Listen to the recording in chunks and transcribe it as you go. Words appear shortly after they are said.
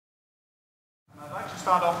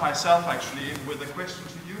start off myself actually with a question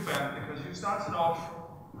to you, Bernd, because you started off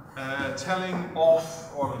telling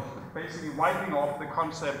off, or basically wiping off the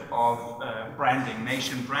concept of branding,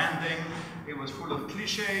 nation branding. It was full of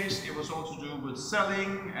cliches, it was all to do with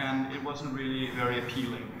selling, and it wasn't really very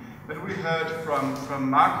appealing. But we heard from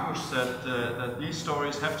Marcus that these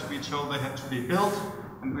stories have to be told, they have to be built,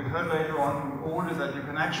 and we heard later on from Ole that you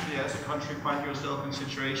can actually, as a country, find yourself in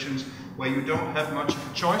situations where you don't have much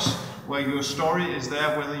of a choice, where your story is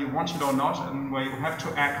there whether you want it or not, and where you have to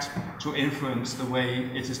act to influence the way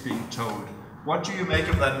it is being told. What do you make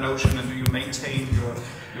of that notion, and do you maintain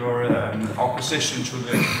your opposition to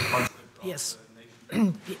the concept? Yes.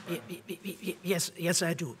 Yes,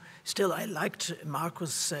 I do. Still, I liked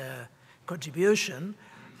Marcus' contribution,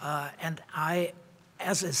 and I,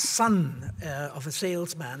 as a son of a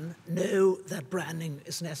salesman, know that branding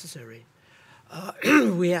is necessary.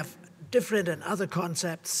 We have different and other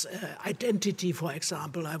concepts. Identity, for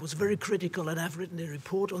example, I was very critical, and I've written a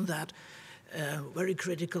report on that. Very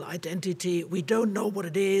critical identity. We don't know what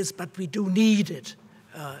it is, but we do need it,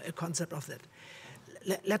 a concept of that.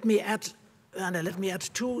 Let me add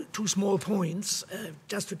two small points,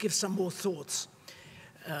 just to give some more thoughts.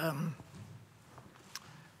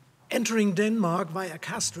 Entering Denmark via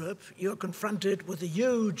Kastrup, you're confronted with a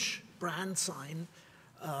huge brand sign,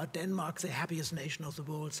 Denmark, the happiest nation of the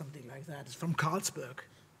world, something like that. It's from Carlsberg.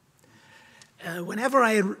 Whenever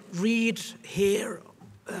I read, hear,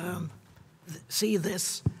 see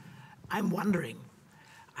this, I'm wondering,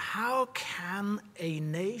 how can a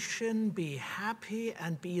nation be happy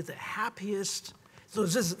and be the happiest? So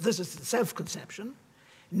this is self-conception,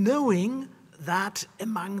 knowing that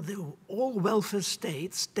among all welfare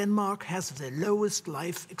states, Denmark has the lowest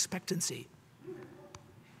life expectancy.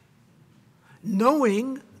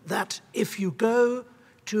 Knowing that if you go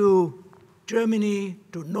to Germany,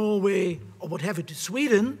 to Norway, or whatever, to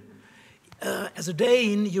Sweden, as a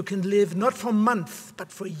Dane, you can live not for months,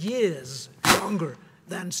 but for years longer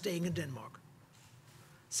than staying in Denmark.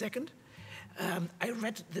 Second, I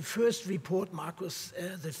read the first report, Marcus,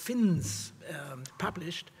 the Finns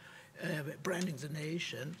published, Branding the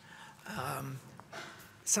Nation.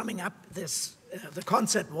 Summing up this, the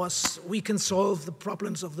concept was, we can solve the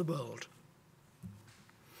problems of the world.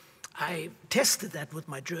 I tested that with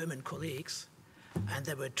my German colleagues, and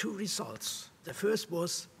there were two results. The first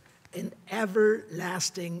was an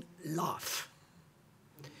everlasting laugh.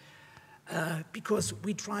 Because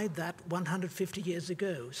we tried that 150 years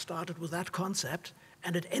ago, started with that concept,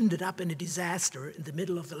 and it ended up in a disaster in the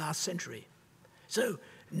middle of the last century. So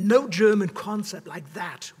no German concept like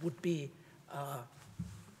that would be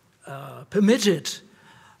permitted.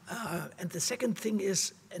 And the second thing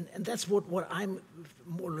is, and that's what I'm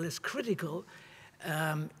more or less critical,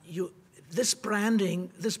 this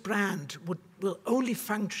brand will only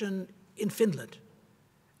function in Finland.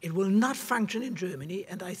 It will not function in Germany,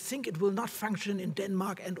 and I think it will not function in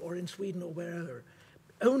Denmark and or in Sweden or wherever.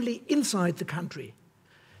 Only inside the country.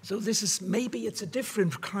 So this is, maybe it's a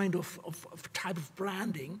different kind of type of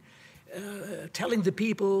branding, telling the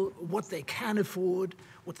people what they can afford,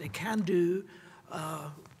 what they can do.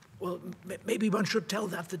 Well, maybe one should tell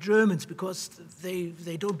that the Germans, because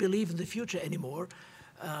they don't believe in the future anymore.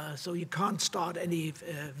 So you can't start any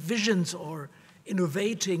visions or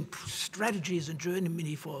innovating strategies in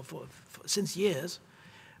Germany since years.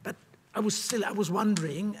 But I was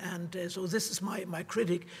wondering, and so this is my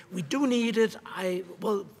critic. We do need it.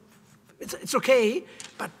 Well, it's okay,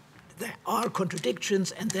 but there are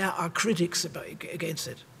contradictions and there are critics against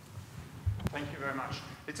it. Thank you very much.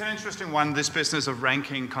 It's an interesting one, this business of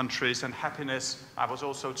ranking countries and happiness. I was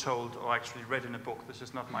also told, or actually read in a book, this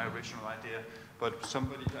is not my original idea, but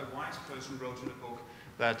somebody, a wise person wrote in a book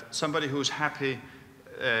that somebody who's happy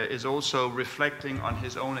is also reflecting on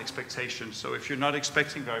his own expectations. So if you're not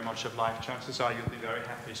expecting very much of life, chances are you'll be very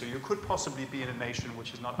happy. So you could possibly be in a nation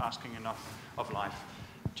which is not asking enough of life.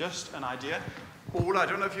 Just an idea. Ole, I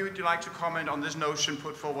don't know if you'd like to comment on this notion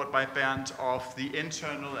put forward by Bernd of the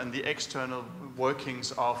internal and the external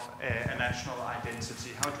workings of a national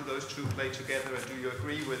identity. How do those two play together, and do you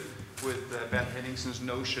agree with Bernd Henningsen's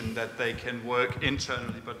notion that they can work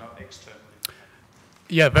internally but not externally?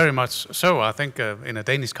 Yeah, very much so. I think in a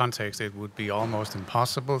Danish context it would be almost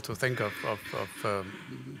impossible to think of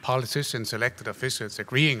politicians, elected officials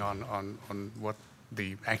agreeing on what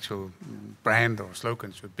the actual brand or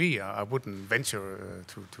slogan should be. I wouldn't venture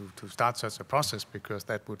to start such a process, because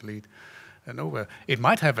that would lead nowhere. It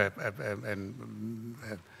might have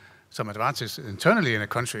some advantages internally in a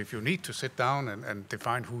country if you need to sit down and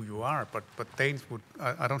define who you are, but Danes would,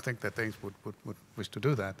 I don't think that Danes would wish to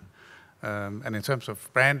do that. And in terms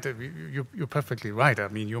of brand, you're perfectly right. I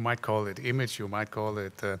mean, you might call it image, you might call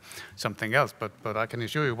it something else, but I can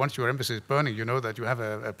assure you, once your embassy is burning, you know that you have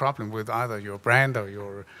a problem with either your brand or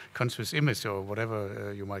your country's image or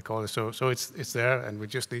whatever you might call it. So it's there, and we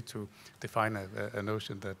just need to define a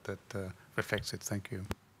notion that reflects it. Thank you.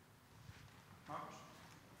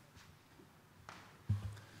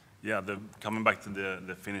 Yeah, coming back to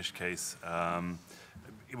the Finnish case,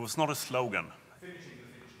 it was not a slogan.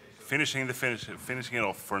 Finishing it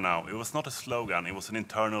off for now. It was not a slogan, it was an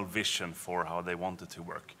internal vision for how they wanted to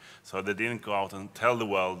work. So they didn't go out and tell the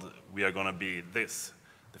world, we are going to be this.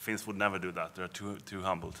 The Finns would never do that. They're too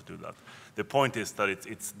humble to do that. The point is that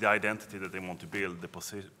it's the identity that they want to build, the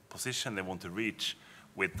position they want to reach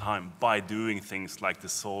with time by doing things like the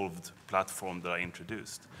solved platform that I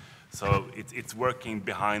introduced. So it's working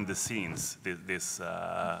behind the scenes, this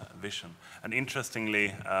vision. And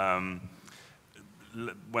interestingly,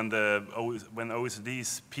 when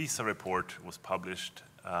OECD's PISA report was published,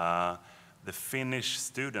 the Finnish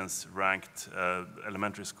students ranked,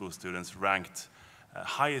 elementary school students ranked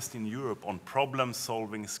highest in Europe on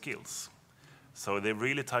problem-solving skills. So they've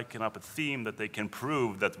really taken up a theme that they can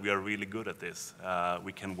prove that we are really good at this.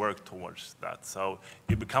 We can work towards that. So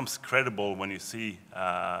it becomes credible when you see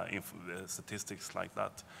statistics like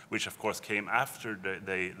that, which of course came after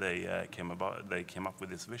they came up with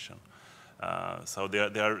this vision. So they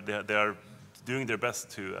are doing their best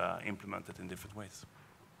to implement it in different ways.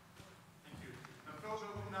 Thank you. The floor is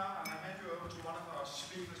open now, and I hand you over to one of our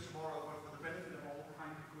speakers tomorrow. But for the benefit of all,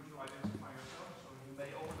 kindly could you identify yourself so you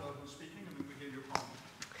may all know who's speaking, and then we give you a comment.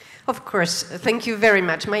 Of course. Thank you very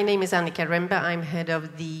much. My name is Annika Rembe. I'm head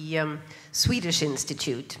of the Swedish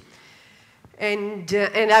Institute. And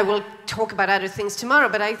I will talk about other things tomorrow,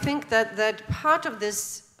 but I think that part of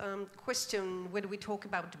this question, whether we talk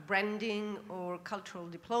about branding or cultural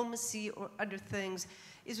diplomacy or other things,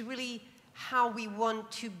 is really how we want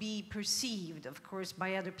to be perceived, of course,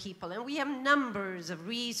 by other people. And we have numbers of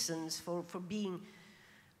reasons for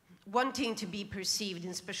wanting to be perceived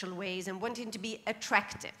in special ways and wanting to be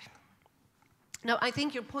attractive. Now, I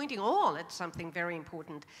think you're pointing all at something very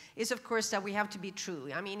important, is of course that we have to be true.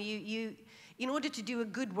 I mean, in order to do a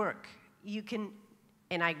good work, you can,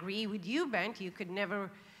 and I agree with you, Bernd, you could never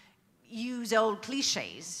use old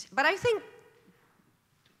cliches. But I think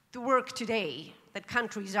the work today that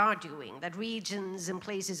countries are doing, that regions and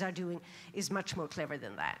places are doing, is much more clever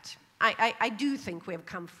than that. I do think we have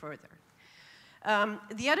come further.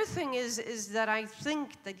 The other thing is that I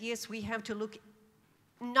think that, yes, we have to look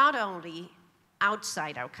not only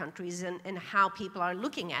outside our countries and how people are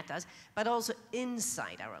looking at us, but also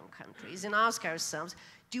inside our own countries and ask ourselves,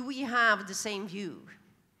 do we have the same view?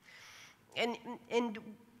 And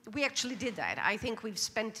we actually did that. I think we've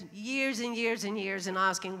spent years and years and years in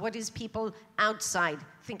asking what is people outside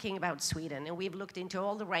thinking about Sweden, and we've looked into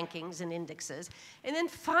all the rankings and indexes. And then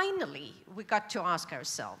finally, we got to ask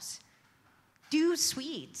ourselves, do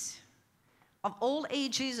Swedes of all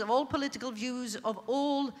ages, of all political views, of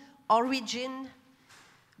all origin,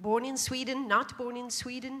 born in Sweden, not born in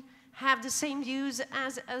Sweden, have the same views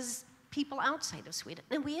as people outside of Sweden?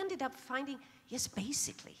 And we ended up finding, yes,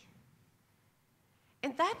 basically.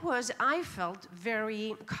 And that was, I felt,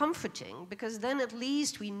 very comforting, because then at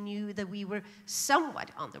least we knew that we were somewhat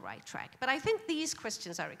on the right track. But I think these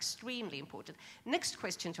questions are extremely important. Next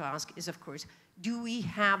question to ask is, of course, do we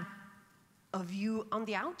have a view on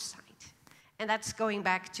the outside? And that's going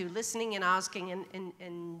back to listening and asking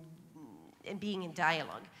and being in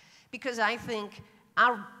dialogue. Because I think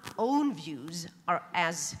our own views are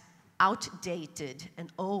as outdated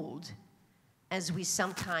and old as we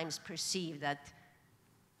sometimes perceive that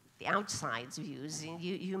the outside's views.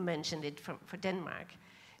 You mentioned it for Denmark.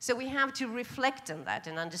 So we have to reflect on that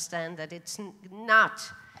and understand that it's not,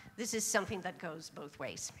 this is something that goes both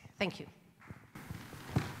ways. Thank you.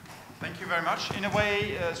 Thank you very much. In a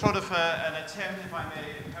way, sort of an attempt, if I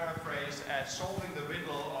may paraphrase, at solving the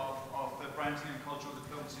riddle of the branding and cultural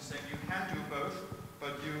diplomacy, saying you can do both,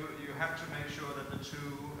 but you have to make sure that the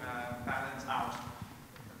two balance out.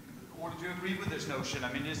 Or do you agree with this notion?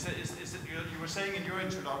 I mean, is it you were saying in your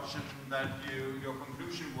introduction that your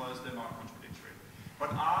conclusion was they're not contradictory. But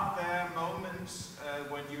are there moments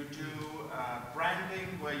when you do branding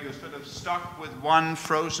where you're sort of stuck with one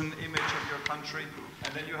frozen image of your country,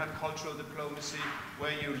 and then you have cultural diplomacy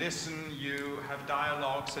where you listen, you have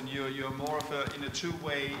dialogues, and you're more of in a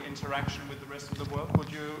two-way interaction with the rest of the world?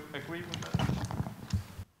 Would you agree with that?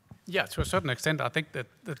 Yeah, to a certain extent, I think that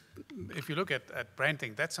if you look at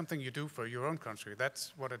branding, that's something you do for your own country.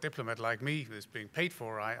 That's what a diplomat like me is being paid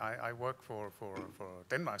for. I work for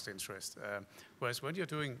Denmark's interest. Whereas when you're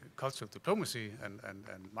doing cultural diplomacy, and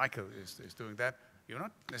Michael is doing that, you're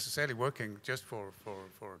not necessarily working just for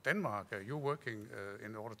Denmark. You're working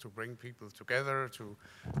in order to bring people together, to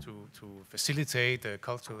facilitate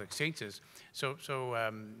cultural exchanges. So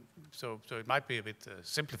it might be a bit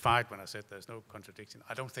simplified when I said there's no contradiction.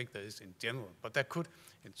 I don't think there is in general, but there could,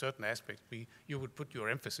 in certain aspects, be. You would put your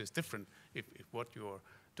emphasis different if what you're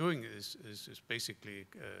doing is basically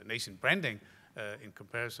nation branding. In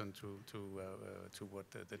comparison to what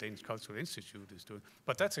the Danish Cultural Institute is doing.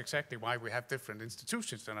 But that's exactly why we have different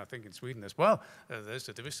institutions, and I think in Sweden as well, there's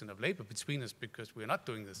a division of labor between us because we're not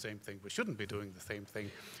doing the same thing. We shouldn't be doing the same thing.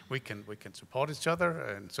 We can support each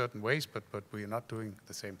other in certain ways, but we are not doing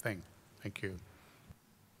the same thing. Thank you.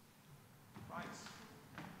 Right.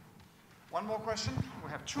 One more question. We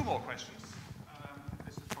have two more questions.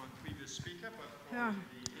 This is for the previous speaker, but for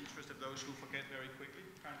the interest of those who forget very quickly.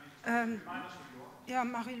 Yeah,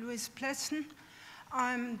 Marie-Louise Plessen.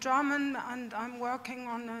 I'm German and I'm working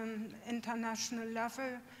on an international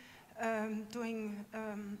level, doing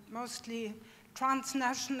mostly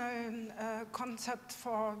transnational concepts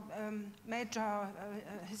for major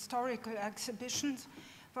historical exhibitions,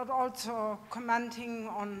 but also commenting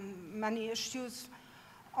on many issues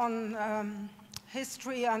on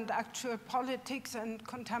history and actual politics and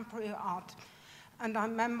contemporary art. And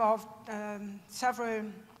I'm a member of several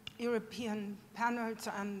European panels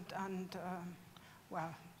and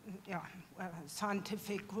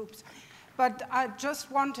scientific groups. But I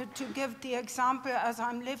just wanted to give the example, as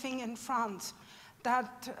I'm living in France,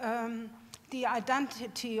 that the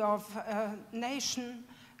identity of a nation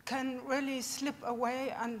can really slip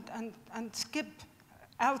away and skip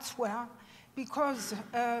elsewhere, because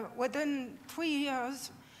within 3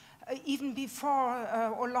 years, even before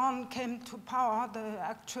Hollande came to power, the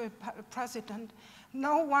actual president,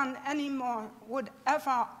 no one anymore would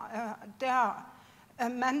ever dare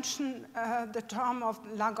mention the term of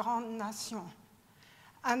La Grande Nation.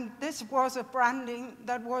 And this was a branding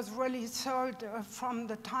that was really sold from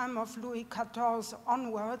the time of Louis XIV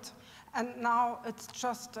onwards, and now it's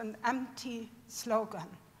just an empty slogan.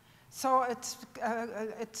 So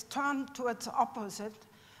it's turned to its opposite.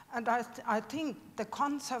 And I think the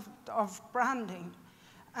concept of branding,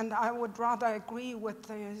 and I would rather agree with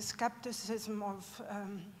the skepticism of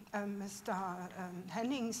Mr.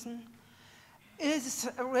 Henningsen, is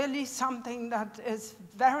really something that is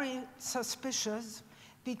very suspicious,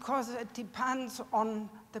 because it depends on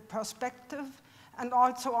the perspective and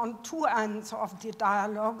also on two ends of the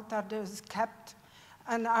dialogue that is kept.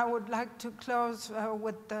 And I would like to close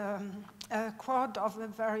with the quote of a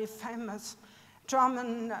very famous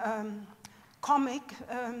German comic.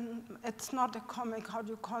 It's not a comic, how do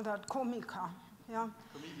you call that? Komiker. Yeah?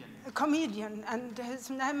 Comedian. A comedian, and his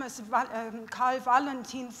name is Karl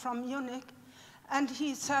Valentin from Munich. And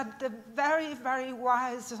he said the very, very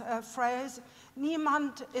wise phrase,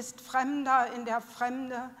 "Niemand ist fremder in der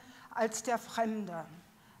Fremde als der Fremde."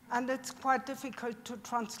 And it's quite difficult to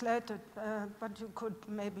translate it, but you could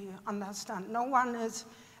maybe understand. No one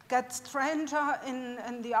gets stranger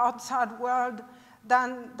in the outside world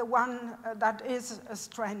than the one that is a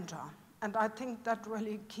stranger. And I think that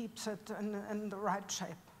really keeps it in the right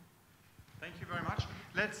shape. Thank you very much.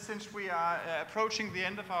 Since we are approaching the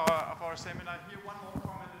end of our seminar, here one more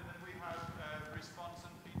comment, and then we have response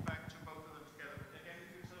and feedback to both of them together. Again, if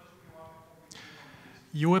you tell us who you are before we move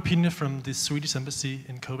on. Your opinion from the Swedish Embassy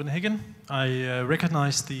in Copenhagen. I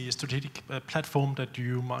recognize the strategic platform that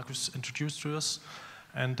you, Marcus, introduced to us,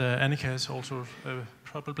 and Annika is also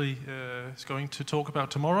probably is going to talk about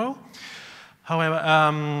tomorrow. However,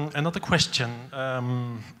 another question.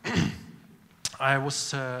 I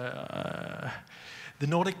was the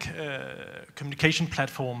Nordic communication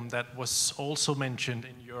platform that was also mentioned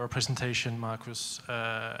in your presentation, Marcus.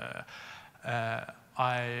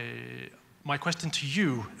 My question to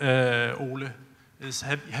you, Ole, is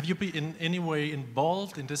have you been in any way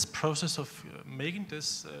involved in this process of making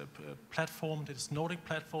this platform, this Nordic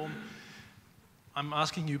platform? I'm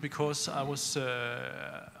asking you because it was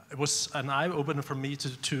an eye-opener for me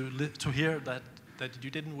to hear that you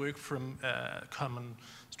didn't work from a common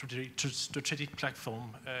strategic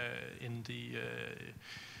platform in the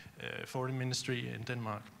foreign ministry in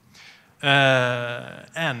Denmark.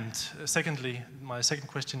 And secondly, my second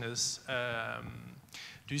question is,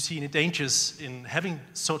 do you see any dangers in having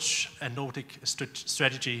such a Nordic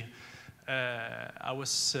strategy?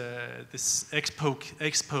 This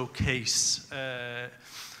Expo case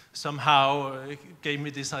somehow gave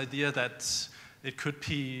me this idea that It could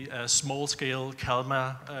be a small-scale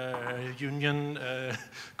Kalmar union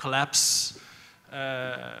collapse.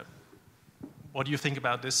 What do you think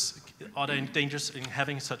about this? Are there dangers in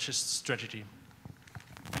having such a strategy?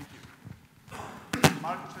 Thank you.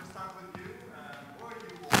 Martin, should I start with you? Were you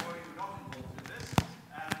or were you not involved in this?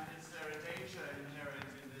 And is there a danger inherent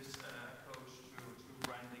in this approach to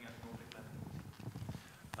branding at Nordic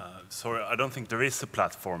level? Sorry, I don't think there is a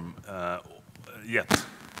platform yet.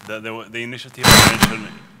 The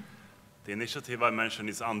initiative I mentioned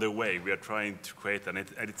is underway. We are trying to create, and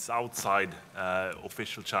it's outside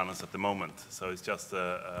official channels at the moment. So it's just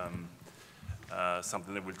something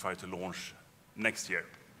that we'll try to launch next year.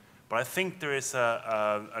 But I think there is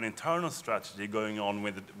an internal strategy going on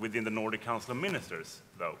within the Nordic Council of Ministers,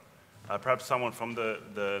 though. Perhaps someone from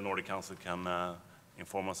the Nordic Council can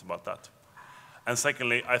inform us about that. And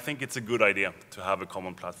secondly, I think it's a good idea to have a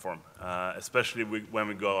common platform, especially when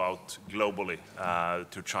we go out globally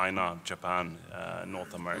to China, Japan,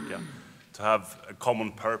 North America, to have a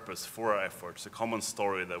common purpose for our efforts, a common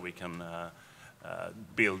story that we can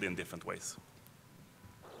build in different ways.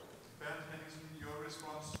 Bernd, Henningsen, your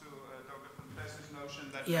response to Dr. von Plessen's notion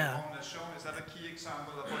that Yeah. Copenhagen has shown, is that a key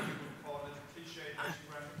example of what you would call a cliché nation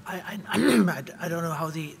branding? I don't know how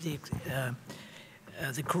the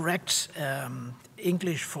correct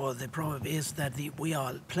English for the proverb is that we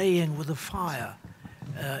are playing with the fire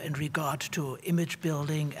in regard to image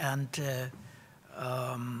building and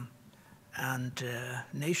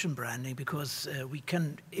nation branding, because we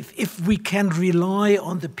can, if we can rely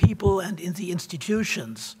on the people and in the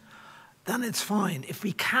institutions, then it's fine. If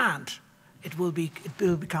we can't, it will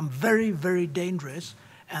become very, very dangerous.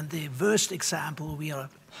 And the worst example we are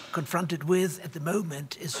confronted with at the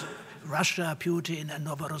moment is Russia, Putin, and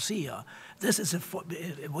Novorossiya. This is a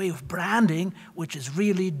way of branding which is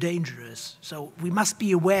really dangerous. So we must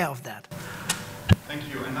be aware of that. Thank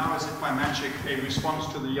you. And now, as if by magic, a response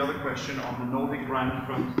to the other question on the Nordic brand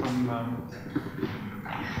from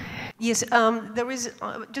Yes, there is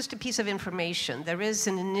just a piece of information. There is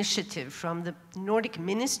an initiative from the Nordic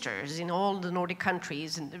ministers in all the Nordic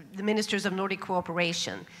countries, and the ministers of Nordic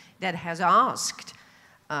cooperation, that has asked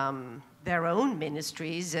their own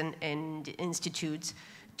ministries and institutes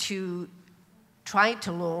to try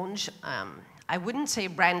to launch, I wouldn't say a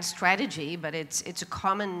brand strategy, but it's a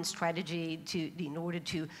common strategy in order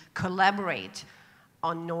to collaborate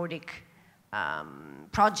on Nordic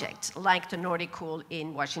projects, like the Nordic Cool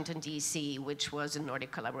in Washington, D.C., which was a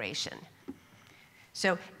Nordic collaboration.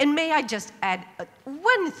 So, and may I just add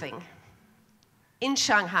one thing? In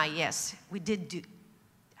Shanghai, yes, we did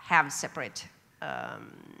have separate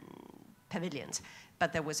pavilions,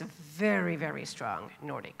 but there was a very, very strong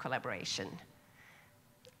Nordic collaboration.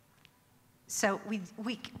 So we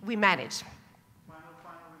managed. Final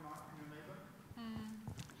remark from your neighbor?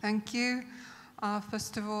 Thank you.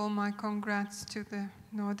 First of all, my congrats to the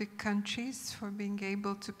Nordic countries for being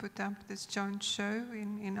able to put up this joint show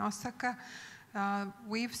in Osaka.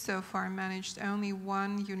 We've so far managed only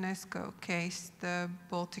one UNESCO case, the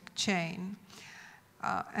Baltic chain,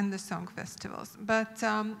 and the song festivals. But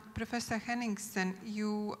Professor Henningsen,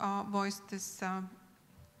 you voiced this,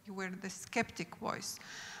 you were the skeptic voice.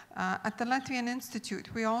 At the Latvian Institute,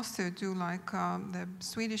 we also do, like the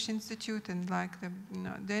Swedish Institute and like the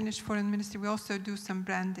Danish Foreign Ministry, we also do some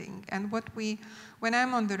branding. And when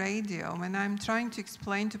I'm on the radio, when I'm trying to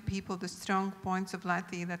explain to people the strong points of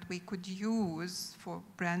Latvia that we could use for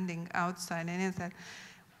branding outside, and is that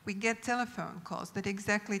we get telephone calls that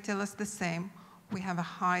exactly tell us the same. We have a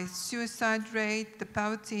high suicide rate, the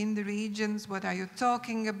poverty in the regions, what are you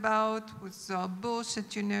talking about? It's all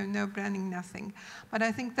bullshit, you know, no branding, nothing. But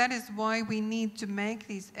I think that is why we need to make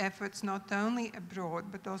these efforts not only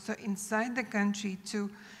abroad, but also inside the country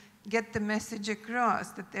to get the message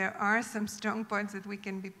across that there are some strong points that we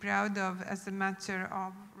can be proud of as a matter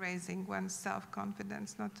of raising one's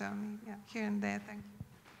self-confidence, not only here and there. Thank you.